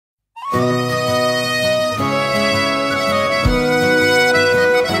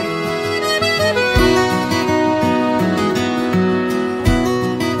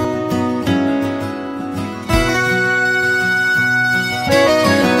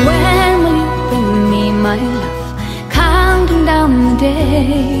My love, counting down the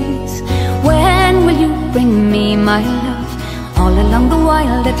days. When will you bring me my love, all along the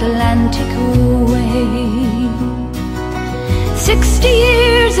wild Atlantic way? 60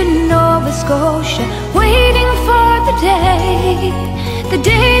 years in Nova Scotia, waiting for the day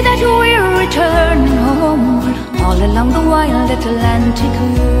that we're returning homeward, all along the wild Atlantic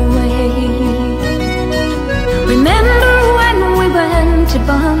way. Remember when we went to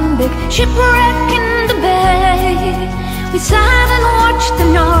Bombay, shipwreck in the bay? We sat and watched the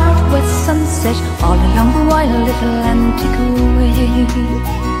northwest sunset, all along the wild Atlantic way.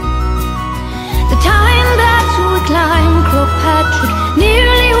 The time that we climbed Croagh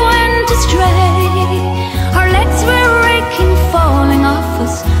nearly went astray. Our legs were raking, falling off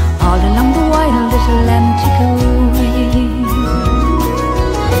us, all along the wild Atlantic way.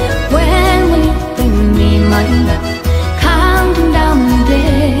 When will you bring me my love, counting down the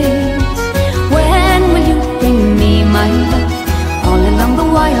days? When will you bring me my love, all along the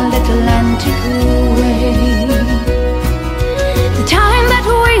wild Atlantic way? The time that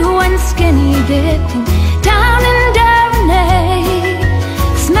we went skinny dipping down in Darnay,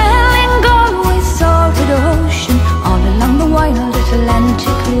 smelling Galway's salted ocean, all along the wild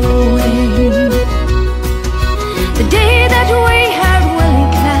Atlantic way. The day that we had Willie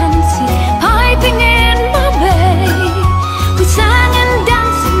Clancy piping in my bay, we sang and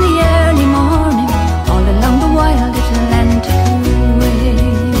danced in the early morning, all along the wild Atlantic way.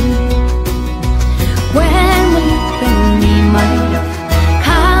 When will you bring me my love,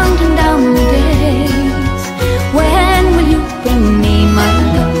 counting down the days? When will you bring me my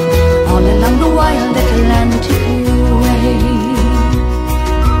love, all along the wild Atlantic way?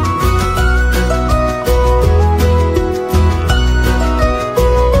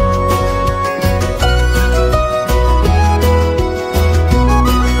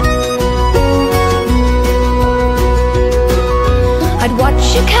 I'd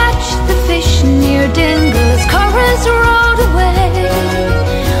watch you catch the fish near Dingle's, Curragh's rolled away.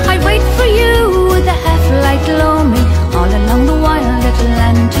 I'd wait for you with a half-light gloaming, all along the wild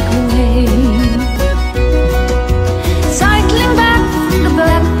Atlantic way. Cycling back from the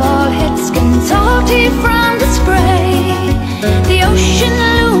black ball headskin, salty from the spray, the ocean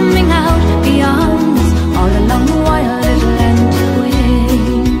looming out beyond us, all along the wild Atlantic way.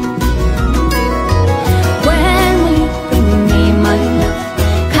 When will you bring me my love,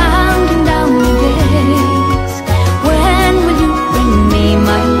 counting down the days? When will you bring me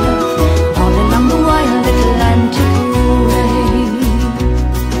my love, all along the wild Atlantic way?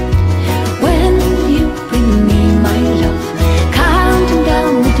 When will you bring me my love, counting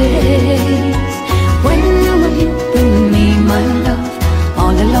down the days? When will you bring me my love,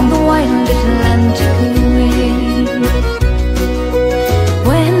 all along the wild Atlantic way?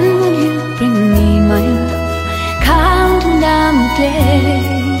 When will you bring me my love, counting down the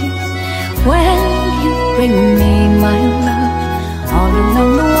days? When will you bring me my love, all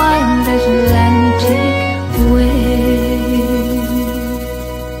along the wild Atlantic way?